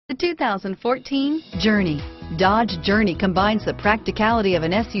The 2014 Journey. Dodge Journey combines the practicality of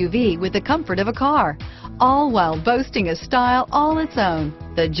an SUV with the comfort of a car, all while boasting a style all its own.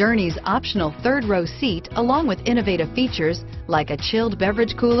 The Journey's optional third-row seat, along with innovative features like a chilled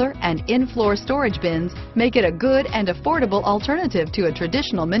beverage cooler and in-floor storage bins, make it a good and affordable alternative to a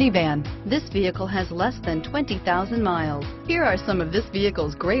traditional minivan. This vehicle has less than 20,000 miles. Here are some of this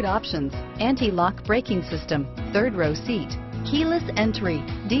vehicle's great options: anti-lock braking system, third-row seat, keyless entry,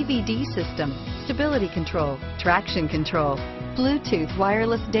 DVD system, stability control, traction control, Bluetooth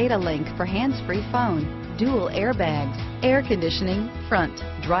wireless data link for hands-free phone, dual airbags, air conditioning, front,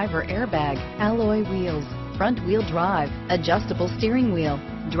 driver airbag, alloy wheels, front wheel drive, adjustable steering wheel,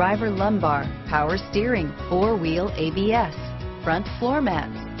 driver lumbar, power steering, four-wheel ABS, front floor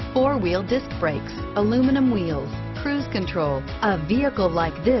mats, four-wheel disc brakes, aluminum wheels, cruise control. A vehicle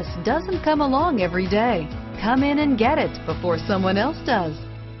like this doesn't come along every day. Come in and get it before someone else does.